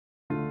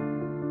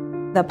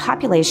The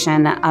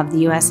population of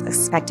the U.S. is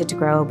expected to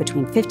grow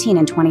between 15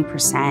 and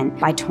 20%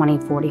 by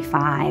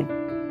 2045.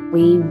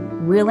 We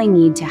really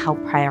need to help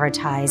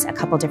prioritize a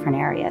couple different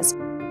areas.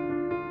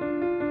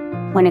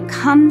 When it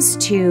comes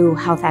to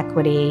health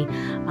equity,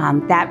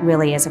 that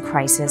really is a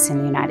crisis in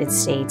the United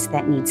States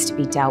that needs to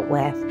be dealt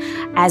with.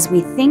 As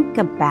we think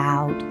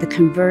about the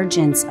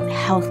convergence of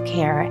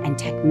healthcare and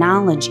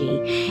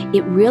technology,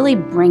 it really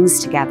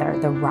brings together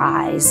the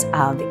rise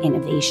of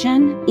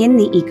innovation in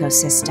the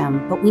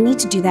ecosystem, but we need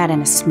to do that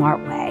in a smart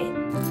way.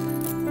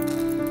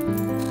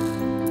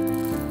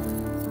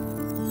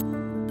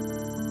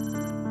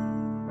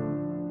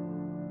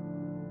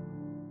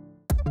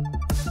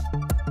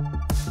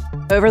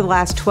 Over the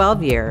last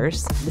 12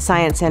 years, the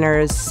Science Center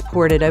has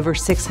supported over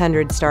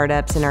 600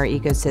 startups in our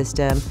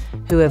ecosystem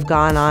who have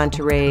gone on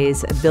to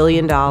raise $1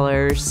 billion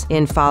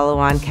in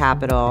follow-on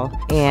capital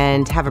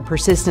and have a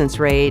persistence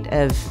rate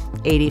of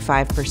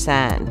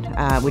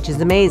 85%, which is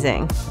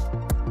amazing.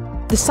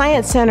 The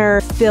Science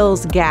Center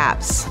fills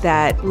gaps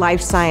that life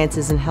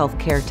sciences and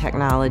healthcare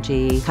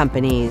technology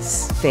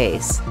companies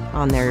face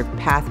on their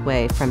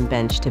pathway from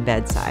bench to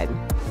bedside.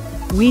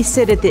 We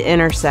sit at the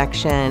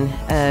intersection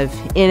of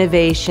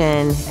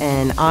innovation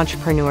and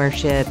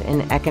entrepreneurship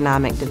and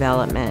economic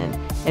development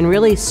and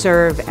really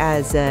serve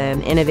as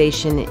an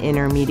innovation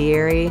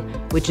intermediary,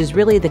 which is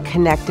really the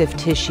connective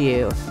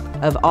tissue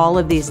of all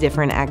of these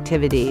different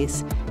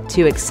activities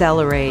to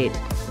accelerate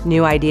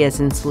new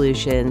ideas and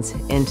solutions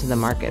into the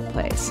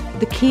marketplace.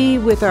 The key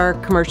with our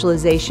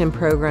commercialization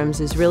programs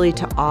is really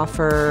to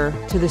offer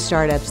to the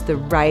startups the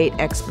right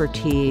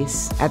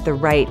expertise at the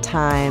right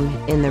time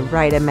in the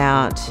right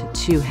amount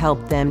to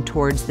help them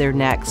towards their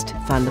next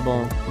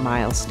fundable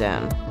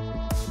milestone.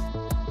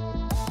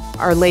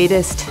 Our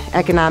latest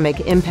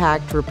economic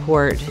impact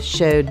report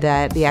showed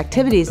that the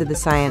activities of the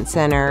Science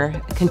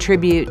Center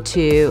contribute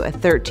to a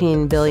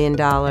 $13 billion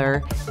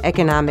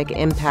economic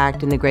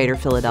impact in the greater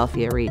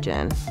Philadelphia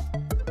region.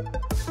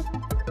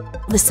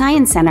 The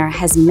Science Center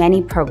has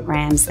many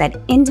programs that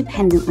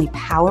independently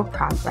power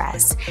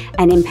progress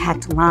and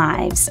impact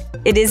lives.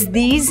 It is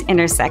these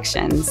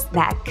intersections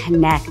that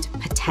connect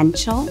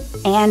potential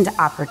and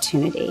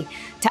opportunity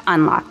to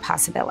unlock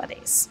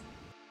possibilities.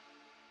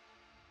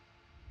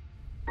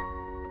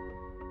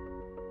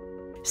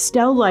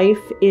 Stell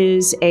Life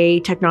is a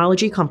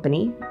technology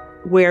company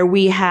where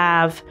we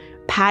have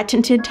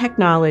patented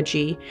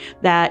technology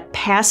that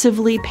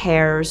passively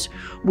pairs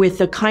with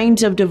the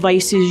kinds of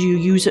devices you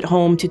use at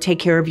home to take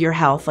care of your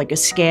health, like a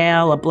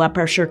scale, a blood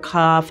pressure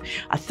cuff,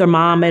 a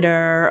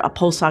thermometer, a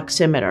pulse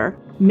oximeter.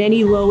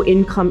 Many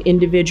low-income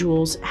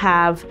individuals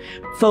have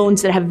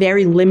phones that have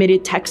very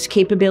limited text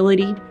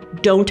capability,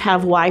 don't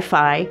have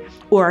Wi-Fi,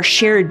 or are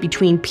shared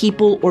between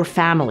people or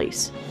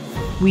families.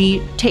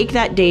 We take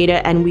that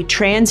data and we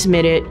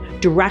transmit it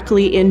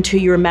directly into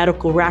your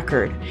medical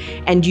record.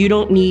 And you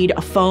don't need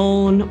a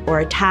phone or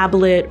a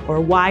tablet or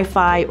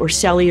Wi-Fi or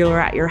cellular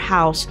at your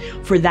house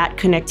for that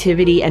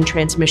connectivity and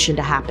transmission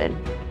to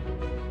happen.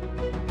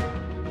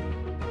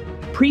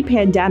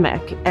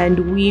 Pre-pandemic,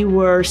 and we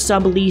were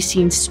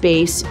subleasing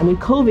space, and when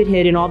COVID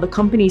hit and all the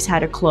companies had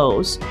to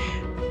close,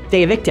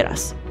 they evicted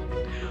us.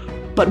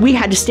 But we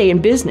had to stay in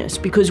business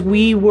because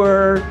we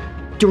were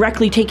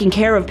directly taking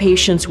care of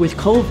patients with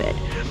COVID.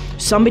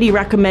 Somebody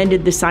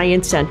recommended the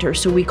Science Center,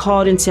 so we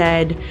called and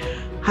said,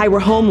 "Hi, we're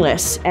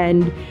homeless."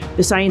 And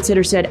the Science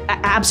Center said,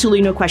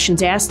 "Absolutely no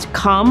questions asked.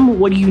 Come,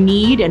 what do you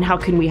need, and how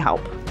can we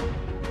help?"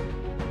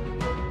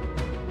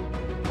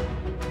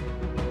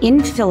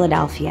 In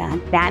Philadelphia,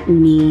 that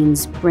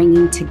means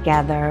bringing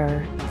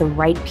together the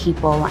right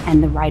people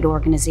and the right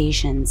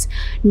organizations.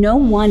 No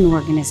one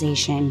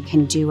organization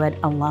can do it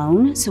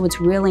alone, so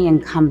it's really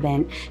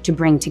incumbent to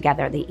bring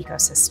together the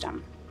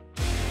ecosystem.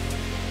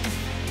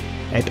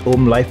 At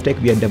Om Life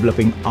Tech, we are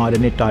developing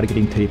RNA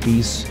targeting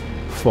therapies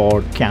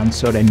for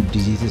cancer and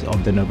diseases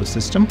of the nervous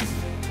system.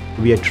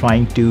 We are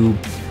trying to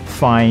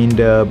find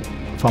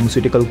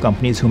pharmaceutical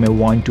companies who may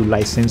want to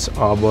license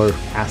our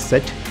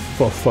asset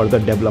for further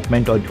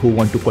development or who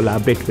want to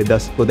collaborate with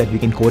us so that we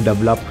can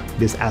co-develop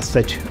this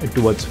asset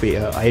towards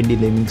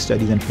IND-enabling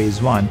studies and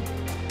phase 1.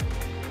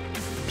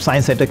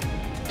 Science Center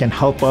can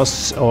help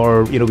us,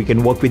 or we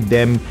can work with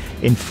them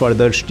in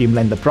further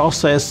streamline the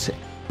process,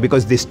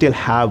 because they still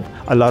have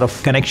a lot of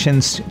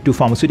connections to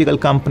pharmaceutical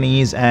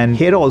companies. And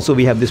here also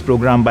we have this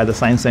program by the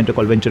Science Center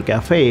called Venture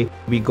Cafe.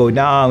 We go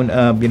down,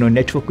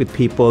 network with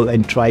people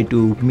and try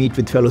to meet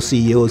with fellow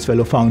CEOs,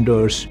 fellow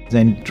founders,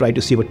 and try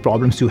to see what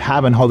problems you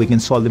have and how we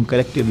can solve them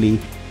collectively.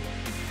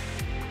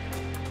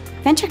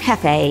 Venture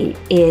Cafe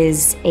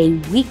is a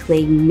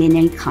weekly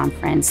mini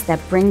conference that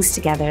brings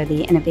together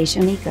the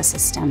innovation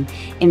ecosystem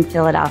in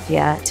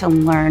Philadelphia to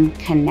learn,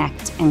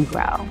 connect, and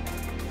grow.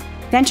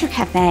 Venture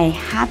Cafe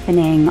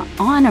happening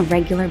on a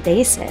regular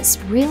basis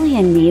really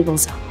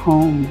enables a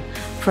home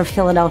for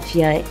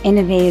Philadelphia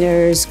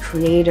innovators,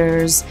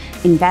 creators,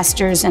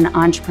 investors, and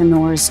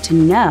entrepreneurs to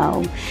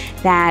know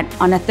that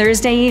on a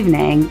Thursday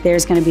evening,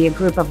 there's going to be a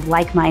group of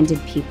like-minded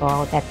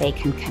people that they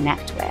can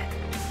connect with.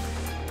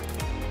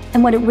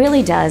 And what it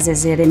really does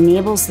is it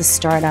enables the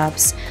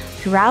startups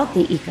throughout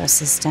the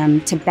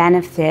ecosystem to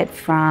benefit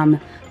from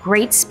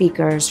great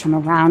speakers from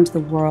around the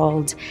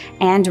world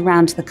and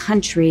around the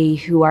country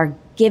who are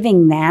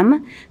giving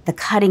them the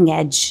cutting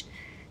edge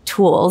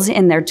tools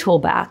in their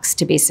toolbox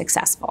to be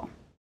successful.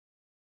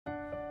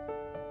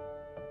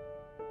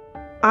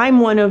 I'm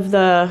one of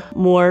the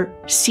more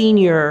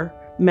senior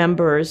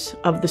members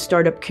of the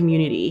startup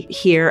community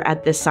here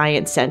at the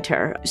Science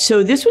Center.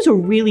 So this was a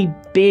really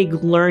big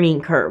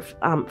learning curve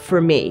for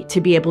me to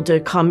be able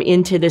to come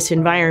into this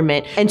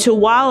environment. And so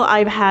while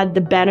I've had the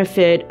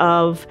benefit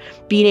of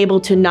being able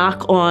to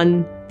knock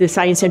on the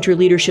Science Center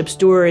leadership's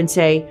door and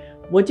say,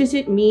 what does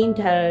it mean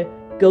to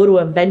go to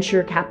a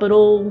venture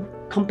capital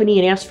company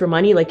and ask for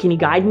money? Like, can you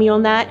guide me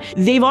on that?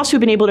 They've also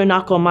been able to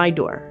knock on my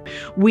door.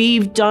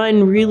 We've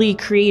done really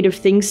creative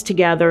things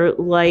together,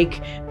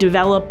 like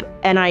develop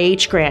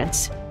NIH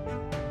grants.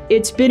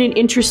 It's been an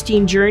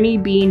interesting journey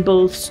being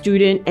both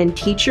student and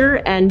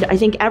teacher, and I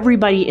think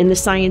everybody in the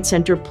Science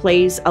Center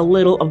plays a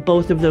little of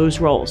both of those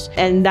roles.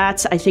 And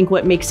that's, I think,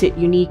 what makes it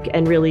unique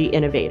and really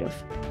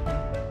innovative.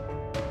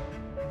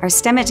 Our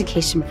STEM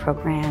education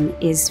program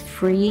is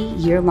free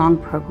year-long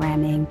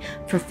programming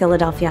for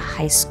Philadelphia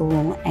high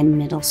school and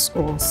middle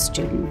school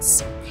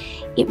students.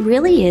 It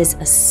really is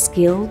a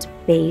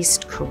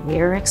skilled-based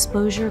career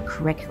exposure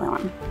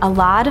curriculum. A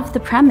lot of the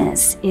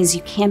premise is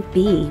you can't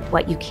be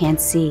what you can't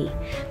see.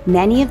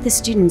 Many of the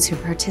students who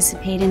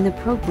participate in the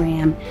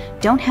program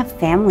don't have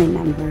family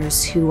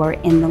members who are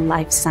in the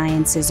life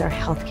sciences or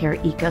healthcare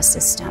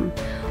ecosystem.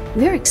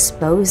 We're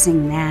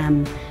exposing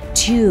them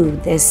to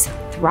this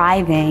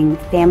thriving,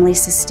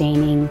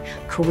 family-sustaining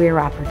career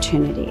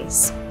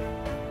opportunities.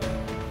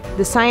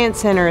 The Science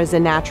Center is a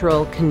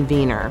natural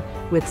convener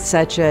with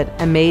such an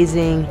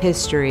amazing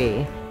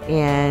history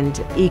and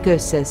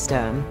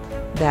ecosystem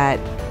that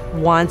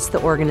wants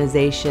the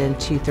organization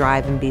to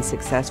thrive and be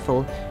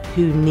successful,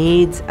 who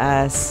needs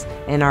us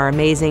and our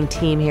amazing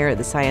team here at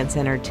the Science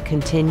Center to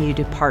continue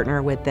to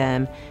partner with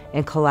them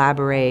and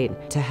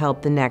collaborate to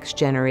help the next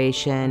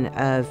generation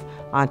of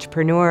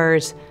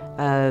entrepreneurs,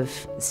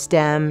 of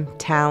STEM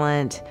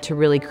talent, to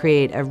really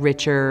create a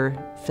richer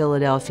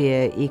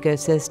Philadelphia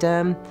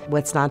ecosystem.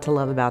 What's not to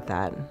love about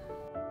that?